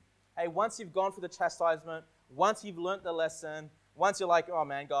morning. Hey, once you've gone through the chastisement, once you've learnt the lesson, once you're like, "Oh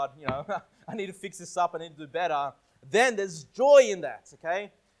man, God, I need to fix this up, I need to do better," then there's joy in that,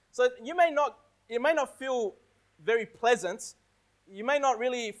 okay? So it may not feel very pleasant. You may not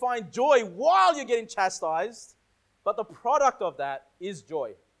really find joy while you're getting chastised, but the product of that is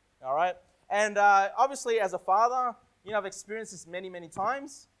joy, all right? And obviously, as a father, I've experienced this many, many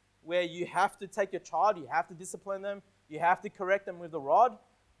times where you have to take your child, you have to discipline them, you have to correct them with the rod.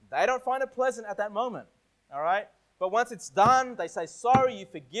 They don't find it pleasant at that moment, all right? But once it's done, they say sorry, you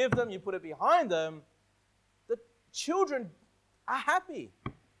forgive them, you put it behind them, the children are happy.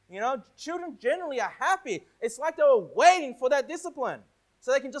 Children generally are happy. It's like they were waiting for that discipline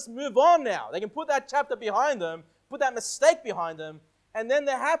so they can just move on now. They can put that chapter behind them, put that mistake behind them, and then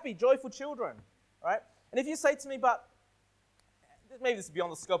they're happy, joyful children, right? And if you say to me, "But maybe this is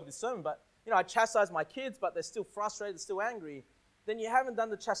beyond the scope of this sermon, but I chastise my kids, but they're still frustrated, they're still angry," then you haven't done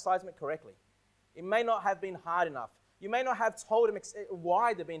the chastisement correctly. It may not have been hard enough. You may not have told them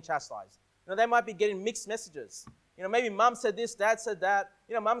why they're being chastised. They might be getting mixed messages. Maybe mum said this, dad said that.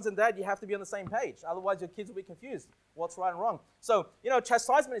 Mums and dad, you have to be on the same page. Otherwise, your kids will be confused. What's right and wrong? So,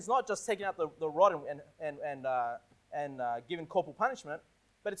 chastisement is not just taking out the rod and giving corporal punishment,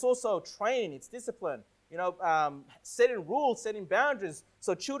 but it's also training, it's discipline. Setting rules, setting boundaries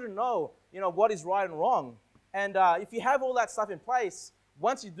so children know, what is right and wrong. And if you have all that stuff in place,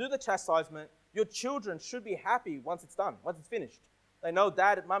 once you do the chastisement, your children should be happy once it's done, once it's finished. They know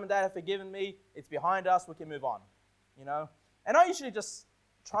mum and dad have forgiven me, it's behind us, we can move on. And I usually just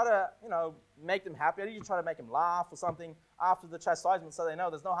try to, make them happy. I usually try to make them laugh or something after the chastisement so they know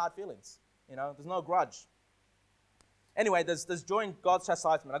there's no hard feelings. There's no grudge. Anyway, there's joy in God's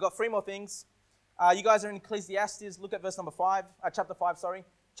chastisement. I've got 3 more things. You guys are in Ecclesiastes. Look at verse number 5. Chapter 5, sorry.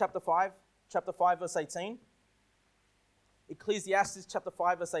 Chapter 5, verse 18. Ecclesiastes chapter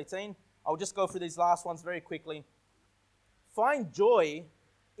 5, verse 18. I'll just go through these last ones very quickly. Find joy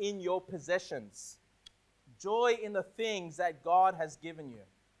in your possessions. Joy in the things that God has given you.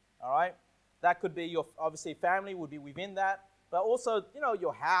 All right? That could be your, obviously, family would be within that. But also,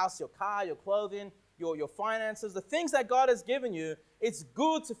 your house, your car, your clothing, your finances, the things that God has given you, it's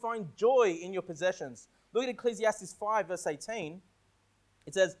good to find joy in your possessions. Look at Ecclesiastes 5, verse 18.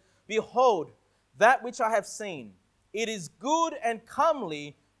 It says, "Behold, that which I have seen, it is good and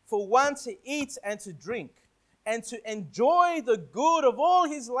comely for one to eat and to drink, and to enjoy the good of all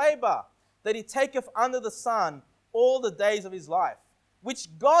his labor that he taketh under the sun all the days of his life,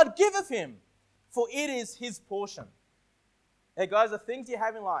 which God giveth him, for it is his portion." Hey guys, the things you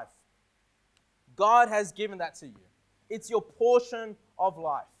have in life, God has given that to you. It's your portion of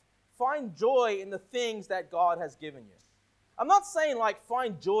life. Find joy in the things that God has given you. I'm not saying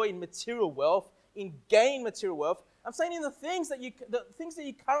find joy in material wealth, in gain material wealth. I'm saying in the things that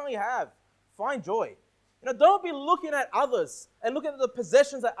you currently have. Find joy. Don't be looking at others and looking at the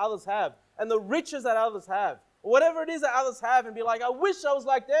possessions that others have and the riches that others have, or whatever it is that others have, and be like, I wish I was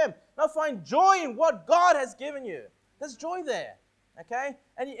like them. No, find joy in what God has given you. There's joy there. Okay?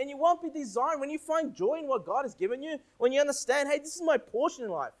 And you won't be desiring, when you find joy in what God has given you, when you understand, hey, this is my portion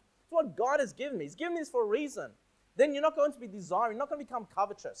in life. It's what God has given me. He's given me this for a reason. Then you're not going to be desiring. You're not going to become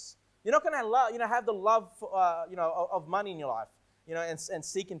covetous. You're not going to have the love for, of money in your life, and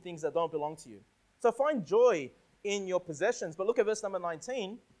seeking things that don't belong to you. So find joy in your possessions. But look at verse number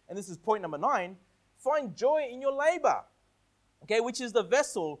 19, and this is point number 9. Find joy in your labor, okay, which is the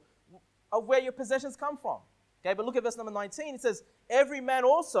vessel of where your possessions come from. Okay, but look at verse number 19. It says, "Every man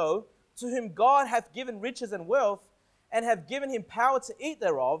also to whom God hath given riches and wealth, and have given him power to eat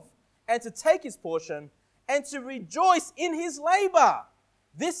thereof, and to take his portion, and to rejoice in his labor.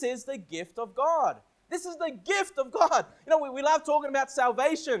 This is the gift of God." This is the gift of God. We love talking about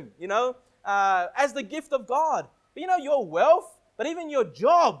salvation, as the gift of God. But your wealth, but even your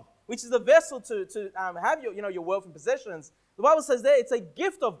job, which is the vessel to have your wealth and possessions, the Bible says there it's a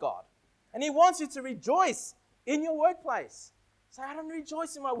gift of God. And he wants you to rejoice in your workplace. Say, I don't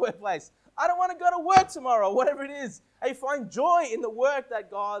rejoice in my workplace. I don't want to go to work tomorrow, whatever it is. Hey, find joy in the work that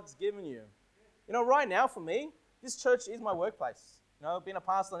God's given you. Right now for me, this church is my workplace. Being a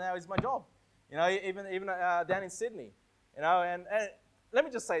pastor now is my job. Even down in Sydney. And let me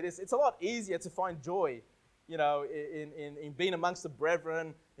just say this: it's a lot easier to find joy, in being amongst the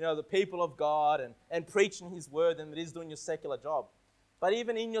brethren, the people of God, and preaching His word than it is doing your secular job. But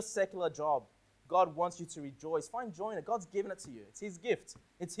even in your secular job, God wants you to rejoice. Find joy in it. God's given it to you. It's His gift.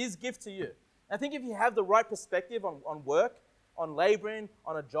 It's His gift to you. I think if you have the right perspective on work, on laboring,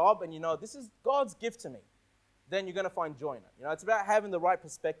 on a job, and this is God's gift to me, then you're going to find joy in it. It's about having the right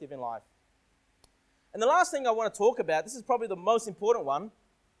perspective in life. And the last thing I want to talk about, this is probably the most important one.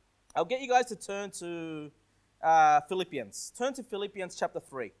 I'll get you guys to turn to Philippians. Turn to Philippians chapter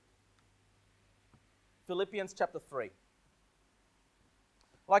 3. Philippians chapter 3.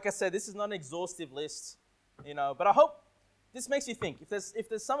 Like I said, this is not an exhaustive list, but I hope this makes you think. If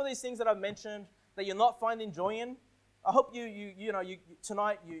there's some of these things that I've mentioned that you're not finding joy in, I hope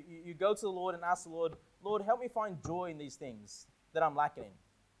tonight you go to the Lord and ask the Lord, Lord, help me find joy in these things that I'm lacking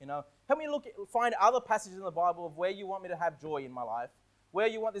in. Help me find other passages in the Bible of where you want me to have joy in my life, where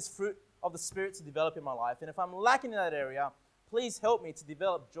you want this fruit of the Spirit to develop in my life. And if I'm lacking in that area, please help me to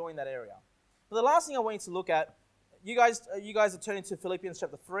develop joy in that area. But the last thing I want you to look at, you guys are turning to Philippians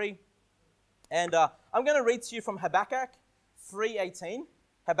chapter 3. And I'm going to read to you from Habakkuk 3:18.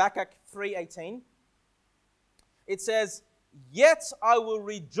 Habakkuk 3:18. It says, "Yet I will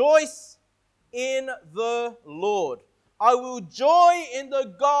rejoice in the Lord. I will joy in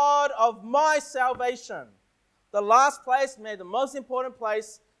the God of my salvation." The last place, maybe the most important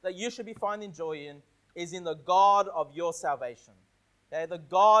place that you should be finding joy in, is in the God of your salvation. Okay, the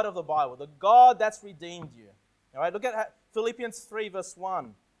God of the Bible, the God that's redeemed you. All right, look at Philippians 3 verse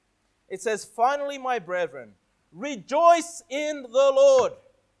 1. It says, "Finally, my brethren, rejoice in the Lord."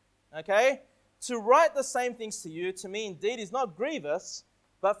 Okay? To write the same things to you, to me indeed is not grievous,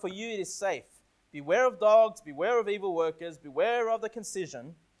 but for you it is safe. Beware of dogs, beware of evil workers, beware of the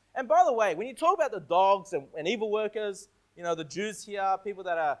concision. And by the way, when you talk about the dogs and evil workers, the Jews here, people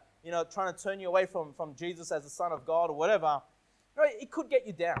that are, trying to turn you away from Jesus as the Son of God or whatever, it could get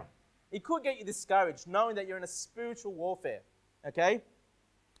you down. It could get you discouraged, knowing that you're in a spiritual warfare. Okay?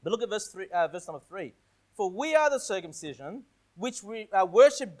 But look at verse number 3. "For we are the circumcision, which we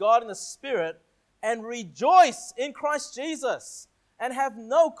worship God in the Spirit, and rejoice in Christ Jesus, and have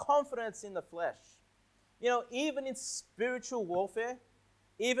no confidence in the flesh." even in spiritual warfare,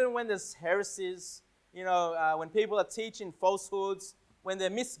 even when there's heresies, when people are teaching falsehoods, when they're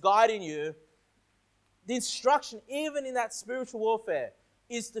misguiding you, the instruction, even in that spiritual warfare,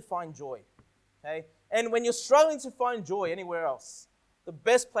 is to find joy. Okay? And when you're struggling to find joy anywhere else, the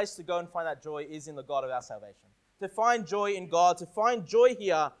best place to go and find that joy is in the God of our salvation. To find joy in God, to find joy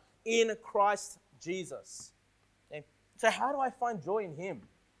here in Christ Jesus. Okay? So how do I find joy in Him?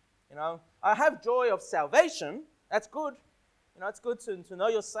 I have joy of salvation. That's good. It's good to know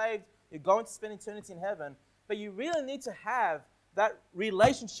you're saved. You're going to spend eternity in heaven. But you really need to have that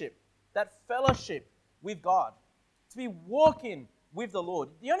relationship, that fellowship with God, to be walking with the Lord.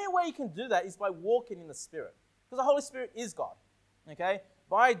 The only way you can do that is by walking in the Spirit, because the Holy Spirit is God. Okay?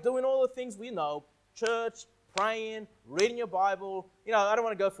 By doing all the things we know, church, praying, reading your Bible. I don't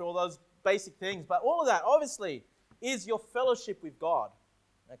want to go through all those basic things, but all of that, obviously, is your fellowship with God.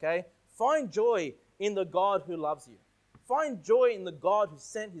 Okay? Find joy in the God who loves you. Find joy in the God who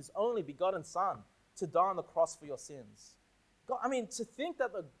sent His only begotten Son to die on the cross for your sins. God, to think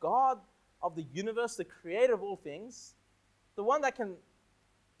that the God of the universe, the creator of all things, the one that can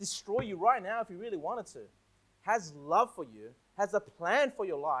destroy you right now if He really wanted to, has love for you, has a plan for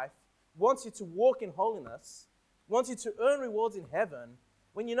your life, wants you to walk in holiness, wants you to earn rewards in heaven.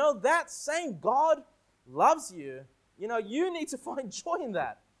 When that same God loves you, you need to find joy in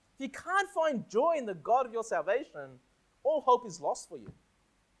that. If you can't find joy in the God of your salvation, all hope is lost for you.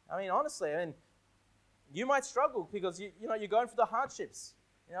 Honestly, you might struggle because you're going through the hardships.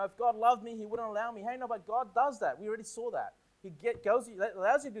 If God loved me, He wouldn't allow me. Hey, no, but God does that. We already saw that. He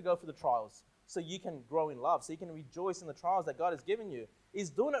allows you to go through the trials so you can grow in love, so you can rejoice in the trials that God has given you. He's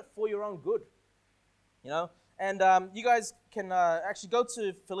doing it for your own good. And you guys can actually go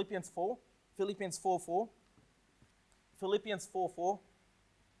to Philippians 4. Philippians 4:4. Philippians 4:4.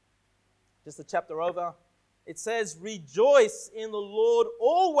 Just a chapter over. It says, rejoice in the Lord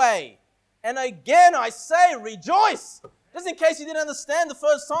always. And again I say, rejoice. Just in case you didn't understand the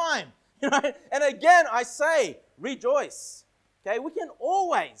first time. And again I say, rejoice. Okay, we can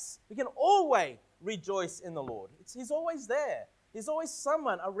always rejoice in the Lord. He's always there. He's always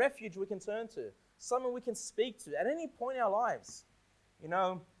someone, a refuge we can turn to. Someone we can speak to at any point in our lives. Who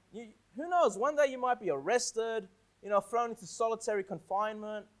knows? One day you might be arrested, thrown into solitary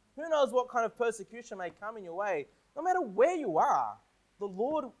confinement. Who knows what kind of persecution may come in your way. No matter where you are, the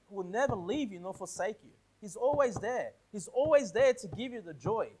Lord will never leave you nor forsake you. He's always there. He's always there to give you the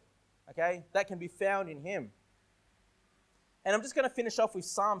joy, okay, that can be found in Him. And I'm just going to finish off with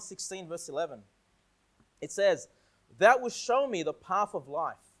Psalm 16, verse 11. It says, "Thou wilt show me the path of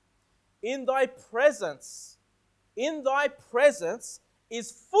life. In thy presence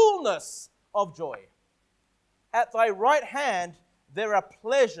is fullness of joy. At thy right hand there are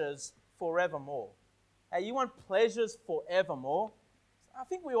pleasures forevermore." Hey, you want pleasures forevermore? I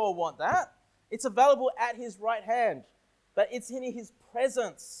think we all want that. It's available at His right hand, but it's in His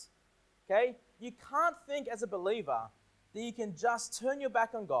presence. Okay? You can't think as a believer that you can just turn your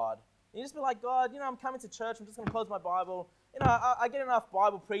back on God. You just be like, God, I'm coming to church. I'm just going to close my Bible. I get enough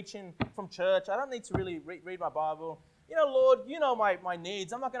Bible preaching from church. I don't need to really read my Bible. Lord, my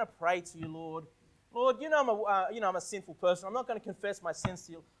needs. I'm not going to pray to you, Lord. Lord, I'm a sinful person. I'm not going to confess my sins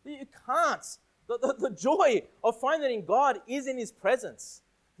to you. You can't. The joy of finding in God is in His presence.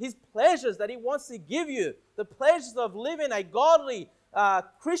 His pleasures that He wants to give you, the pleasures of living a godly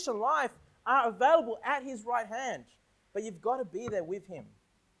Christian life are available at His right hand. But you've got to be there with Him.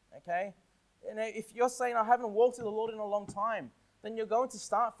 Okay? And if you're saying, I haven't walked with the Lord in a long time, then you're going to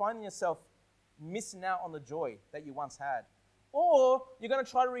start finding yourself missing out on the joy that you once had. Or you're going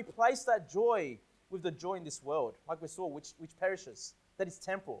to try to replace that joy with the joy in this world, like we saw, which perishes, that is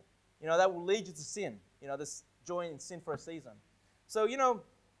temporal. That will lead you to sin. This joy in sin for a season. So,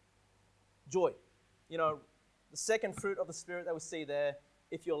 joy. The second fruit of the Spirit that we see there,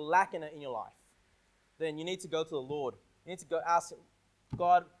 if you're lacking it in your life, then you need to go to the Lord. You need to go ask Him,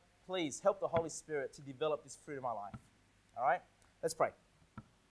 God, please help the Holy Spirit to develop this fruit in my life. All right? Let's pray.